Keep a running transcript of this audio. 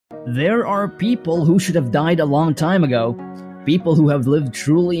There are people who should have died a long time ago, people who have lived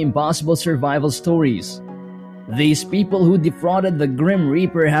truly impossible survival stories. These people who defrauded the Grim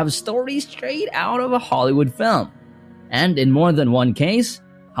Reaper have stories straight out of a Hollywood film. And in more than one case,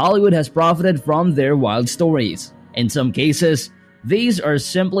 Hollywood has profited from their wild stories. In some cases, these are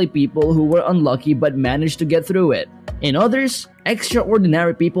simply people who were unlucky but managed to get through it. In others,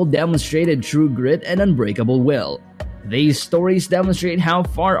 extraordinary people demonstrated true grit and unbreakable will. These stories demonstrate how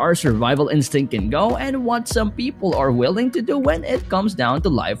far our survival instinct can go and what some people are willing to do when it comes down to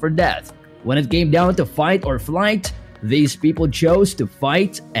life or death. When it came down to fight or flight, these people chose to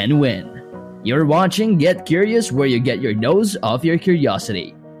fight and win. You're watching Get Curious, where you get your dose of your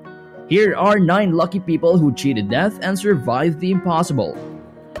curiosity. Here are 9 lucky people who cheated death and survived the impossible.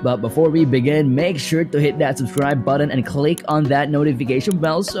 But before we begin, make sure to hit that subscribe button and click on that notification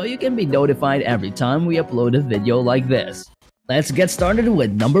bell so you can be notified every time we upload a video like this. Let's get started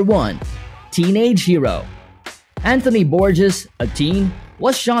with number 1. Teenage Hero. Anthony Borges, a teen,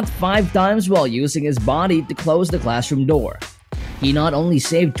 was shot 5 times while using his body to close the classroom door. He not only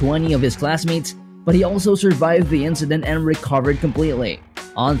saved 20 of his classmates, but he also survived the incident and recovered completely.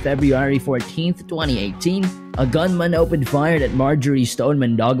 On February 14, 2018, a gunman opened fire at Marjorie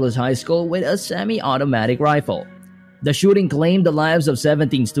Stoneman Douglas High School with a semi-automatic rifle. The shooting claimed the lives of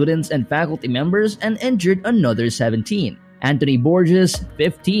 17 students and faculty members and injured another 17. Anthony Borges,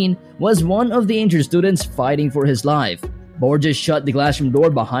 15, was one of the injured students fighting for his life. Borges shut the classroom door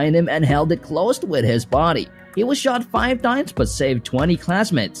behind him and held it closed with his body. He was shot 5 times but saved 20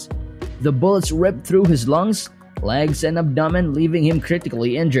 classmates. The bullets ripped through his lungs, legs, and abdomen, leaving him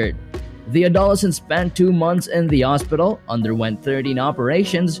critically injured. The adolescent spent 2 months in the hospital, underwent 13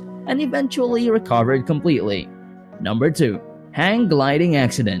 operations, and eventually recovered completely. Number 2. Hang gliding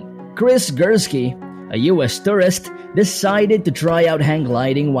accident. Chris Gursky, a U.S. tourist, decided to try out hang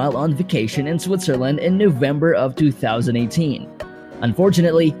gliding while on vacation in Switzerland in November of 2018.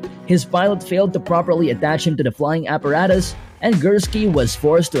 Unfortunately, his pilot failed to properly attach him to the flying apparatus, and Gursky was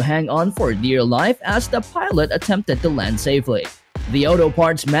forced to hang on for dear life as the pilot attempted to land safely. The auto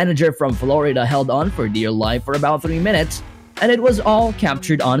parts manager from Florida held on for dear life for about 3 minutes, and it was all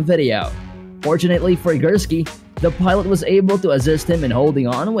captured on video. Fortunately for Gursky, the pilot was able to assist him in holding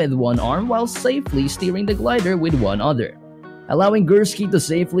on with one arm while safely steering the glider with one other, allowing Gursky to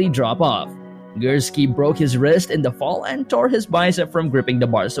safely drop off. Gursky broke his wrist in the fall and tore his bicep from gripping the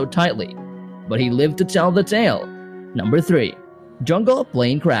bar so tightly, but he lived to tell the tale. Number 3. Jungle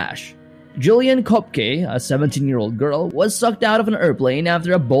plane crash. Julian Kopke, a 17-year-old girl, was sucked out of an airplane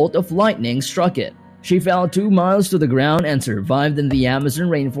after a bolt of lightning struck it. She fell 2 miles to the ground and survived in the Amazon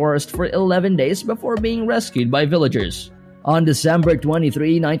rainforest for 11 days before being rescued by villagers. On December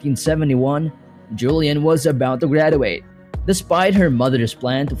 23, 1971, Julian was about to graduate. Despite her mother's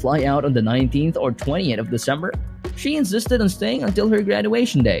plan to fly out on the 19th or 20th of December, she insisted on staying until her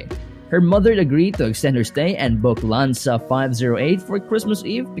graduation day. Her mother agreed to extend her stay and book Lanza 508 for Christmas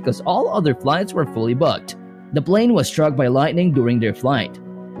Eve because all other flights were fully booked. The plane was struck by lightning during their flight,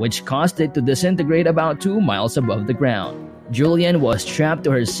 which caused it to disintegrate about 2 miles above the ground. Julian was strapped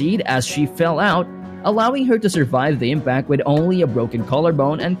to her seat as she fell out, allowing her to survive the impact with only a broken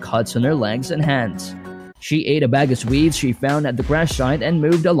collarbone and cuts on her legs and hands. She ate a bag of sweets she found at the crash site and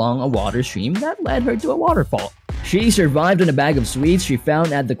moved along a water stream that led her to a waterfall. She survived on a bag of sweets she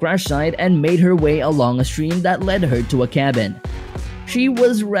found at the crash site and made her way along a stream that led her to a cabin. She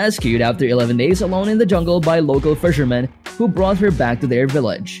was rescued after 11 days alone in the jungle by local fishermen who brought her back to their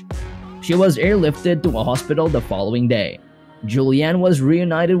village. She was airlifted to a hospital the following day. Julianne was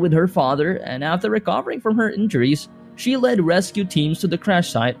reunited with her father, and after recovering from her injuries, she led rescue teams to the crash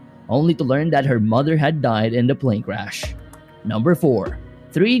site only to learn that her mother had died in the plane crash. Number 4.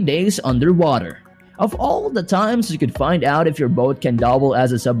 3 days underwater. Of all the times you could find out if your boat can double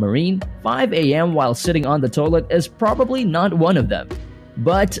as a submarine, 5 a.m. while sitting on the toilet is probably not one of them.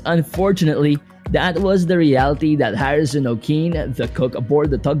 But unfortunately, that was the reality that Harrison O'Keefe, the cook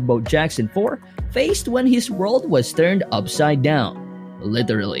aboard the tugboat Jackson 4, faced when his world was turned upside down.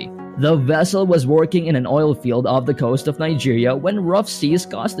 Literally. The vessel was working in an oil field off the coast of Nigeria when rough seas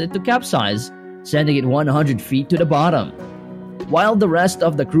caused it to capsize, sending it 100 feet to the bottom. While the rest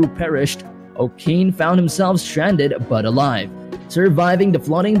of the crew perished, O'Keefe found himself stranded but alive, surviving the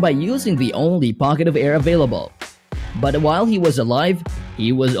flooding by using the only pocket of air available. But while he was alive,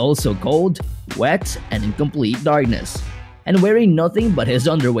 he was also cold, wet, and in complete darkness, and wearing nothing but his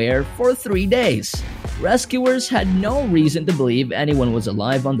underwear for 3 days. Rescuers had no reason to believe anyone was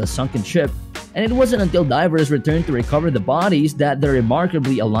alive on the sunken ship, and it wasn't until divers returned to recover the bodies that the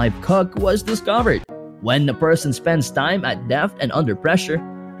remarkably alive cook was discovered. When a person spends time at depth and under pressure,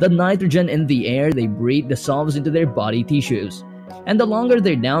 The nitrogen in the air they breathe dissolves into their body tissues, and the longer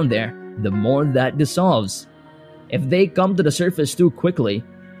they're down there, the more that dissolves. If they come to the surface too quickly,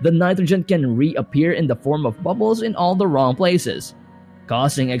 the nitrogen can reappear in the form of bubbles in all the wrong places,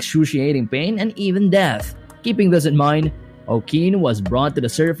 causing excruciating pain and even death. Keeping this in mind, O'Keen was brought to the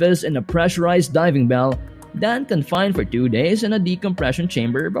surface in a pressurized diving bell, then confined for 2 days in a decompression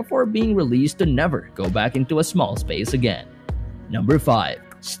chamber before being released to never go back into a small space again. Number 5.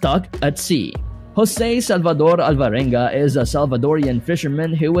 Stuck at sea. Jose Salvador Alvarenga is a Salvadorian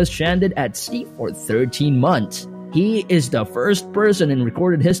fisherman who was stranded at sea for 13 months. He is the first person in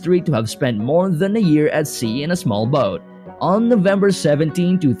recorded history to have spent more than a year at sea in a small boat. On November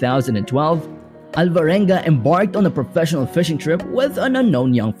 17, 2012, Alvarenga embarked on a professional fishing trip with an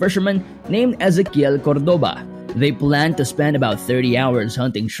unknown young fisherman named Ezequiel Cordoba. They planned to spend about 30 hours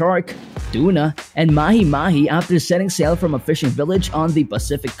hunting shark, tuna, and mahi-mahi after setting sail from a fishing village on the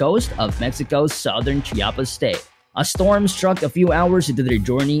Pacific coast of Mexico's southern Chiapas state. A storm struck a few hours into their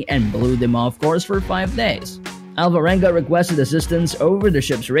journey and blew them off course for 5 days. Alvarenga requested assistance over the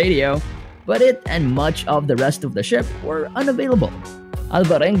ship's radio, but it and much of the rest of the ship were unavailable.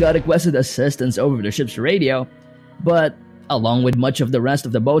 Alvarenga requested assistance over the ship's radio, but along with much of the rest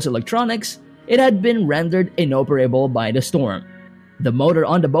of the boat's electronics, it had been rendered inoperable by the storm. The motor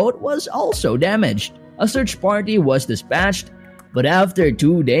on the boat was also damaged. A search party was dispatched, but after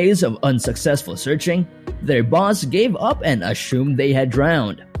 2 days of unsuccessful searching, their boss gave up and assumed they had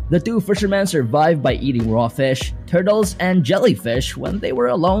drowned. The two fishermen survived by eating raw fish, turtles, and jellyfish when they were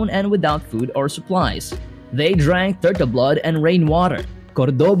alone and without food or supplies. They drank turtle blood and rainwater.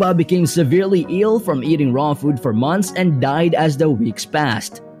 Cordoba became severely ill from eating raw food for months and died as the weeks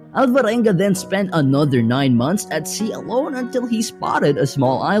passed. Alvarenga then spent another 9 months at sea alone until he spotted a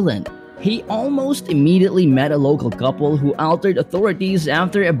small island. He almost immediately met a local couple who altered authorities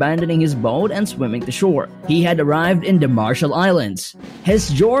after abandoning his boat and swimming to shore. He had arrived in the Marshall Islands. His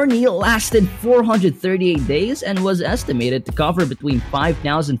journey lasted 438 days and was estimated to cover between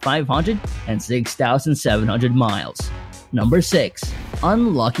 5,500 and 6,700 miles. Number 6.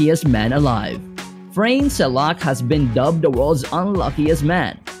 Unluckiest Man Alive. Frain Selak has been dubbed the world's unluckiest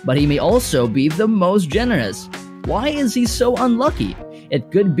man, but he may also be the most generous. Why is he so unlucky? It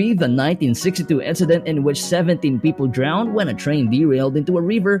could be the 1962 incident in which 17 people drowned when a train derailed into a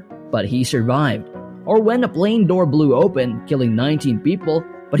river, but he survived. Or when a plane door blew open, killing 19 people,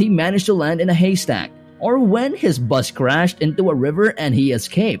 but he managed to land in a haystack. Or when his bus crashed into a river and he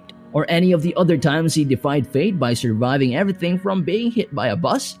escaped. Or any of the other times he defied fate by surviving everything from being hit by a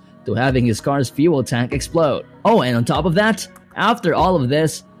bus to having his car's fuel tank explode. Oh, and on top of that, after all of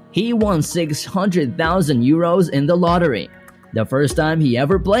this, he won 600,000 euros in the lottery. The first time he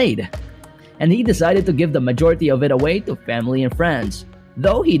ever played. And he decided to give the majority of it away to family and friends,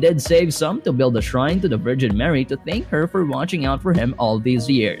 though he did save some to build a shrine to the Virgin Mary to thank her for watching out for him all these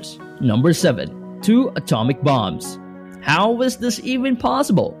years. Number 7. 2 atomic bombs. How is this even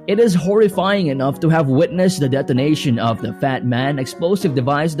possible? It is horrifying enough to have witnessed the detonation of the Fat Man explosive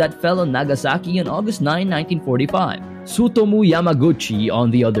device that fell on Nagasaki on August 9, 1945. Tsutomu Yamaguchi,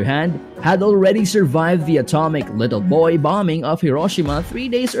 on the other hand, had already survived the atomic little boy bombing of Hiroshima 3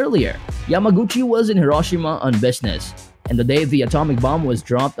 days earlier. Yamaguchi was in Hiroshima on business, and the day the atomic bomb was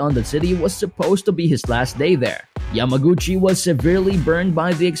dropped on the city was supposed to be his last day there. Yamaguchi was severely burned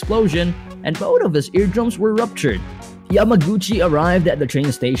by the explosion, and both of his eardrums were ruptured. Yamaguchi arrived at the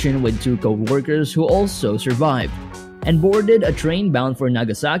train station with 2 co-workers who also survived, and boarded a train bound for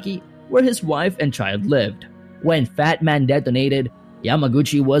Nagasaki, where his wife and child lived. When Fat Man detonated,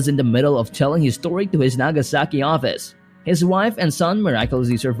 Yamaguchi was in the middle of telling his story to his Nagasaki office. His wife and son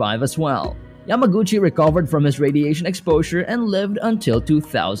miraculously survived as well. Yamaguchi recovered from his radiation exposure and lived until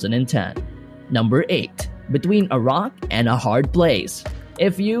 2010. Number 8. Between a Rock and a Hard Place.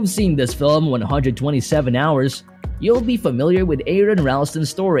 If you've seen this film 127 Hours, you'll be familiar with Aaron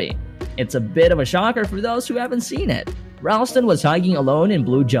Ralston's story. It's a bit of a shocker for those who haven't seen it. Ralston was hiking alone in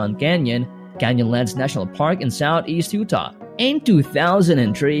Blue John Canyon, Canyonlands National Park in southeast Utah. In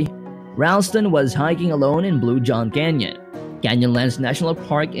 2003, Ralston was hiking alone in Blue John Canyon, Canyonlands National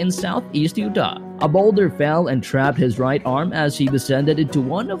Park in southeast Utah. A boulder fell and trapped his right arm as he descended into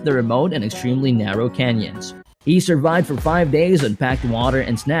one of the remote and extremely narrow canyons. He survived for 5 days on packed water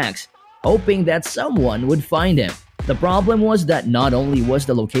and snacks, hoping that someone would find him. The problem was that not only was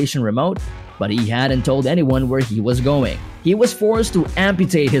the location remote, but he hadn't told anyone where he was going. He was forced to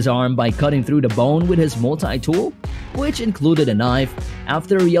amputate his arm by cutting through the bone with his multi-tool, which included a knife,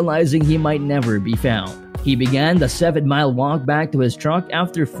 after realizing he might never be found. He began the 7-mile walk back to his truck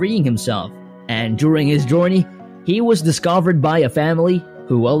after freeing himself, and during his journey, he was discovered by a family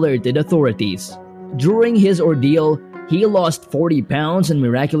who alerted authorities. During his ordeal, he lost 40 pounds and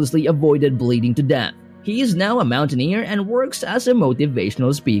miraculously avoided bleeding to death. He is now a mountaineer and works as a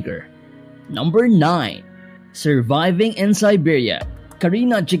motivational speaker. Number 9. Surviving in Siberia.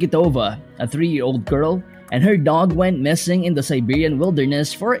 Karina Chikitova, a 3-year-old girl, and her dog went missing in the Siberian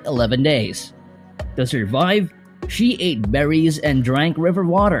wilderness for 11 days. To survive, she ate berries and drank river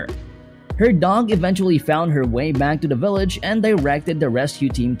water. Her dog eventually found her way back to the village and directed the rescue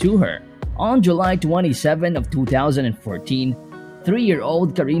team to her. On July 27 of 2014,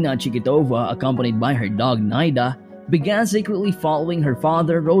 3-year-old Karina Chikitova, accompanied by her dog Naida, began secretly following her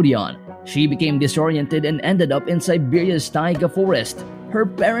father Rodion. She became disoriented and ended up in Siberia's taiga forest. Her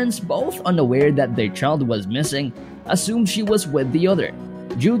parents, both unaware that their child was missing, assumed she was with the other.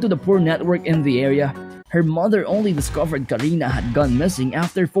 Due to the poor network in the area, her mother only discovered Karina had gone missing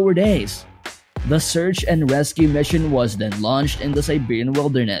after 4 days. The search and rescue mission was then launched in the Siberian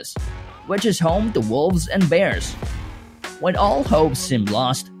wilderness, which is home to wolves and bears. When all hope seemed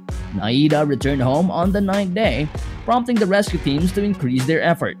lost, Naida returned home on the 9th day, prompting the rescue teams to increase their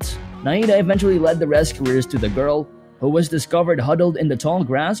efforts. Naida eventually led the rescuers to the girl, who was discovered huddled in the tall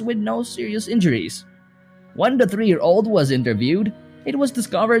grass with no serious injuries. When the 3-year-old was interviewed, it was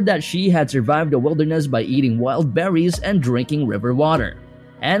discovered that she had survived the wilderness by eating wild berries and drinking river water.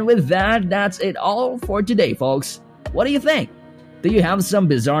 And with that, that's it all for today, folks. What do you think? Do you have some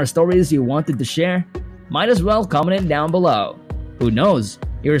bizarre stories you wanted to share? Might as well comment it down below. Who knows,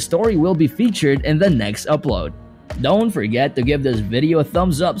 your story will be featured in the next upload. Don't forget to give this video a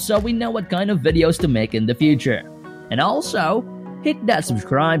thumbs up so we know what kind of videos to make in the future. And also, hit that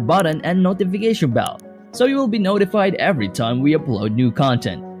subscribe button and notification bell so you will be notified every time we upload new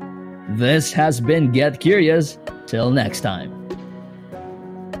content. This has been Get Curious. Till next time.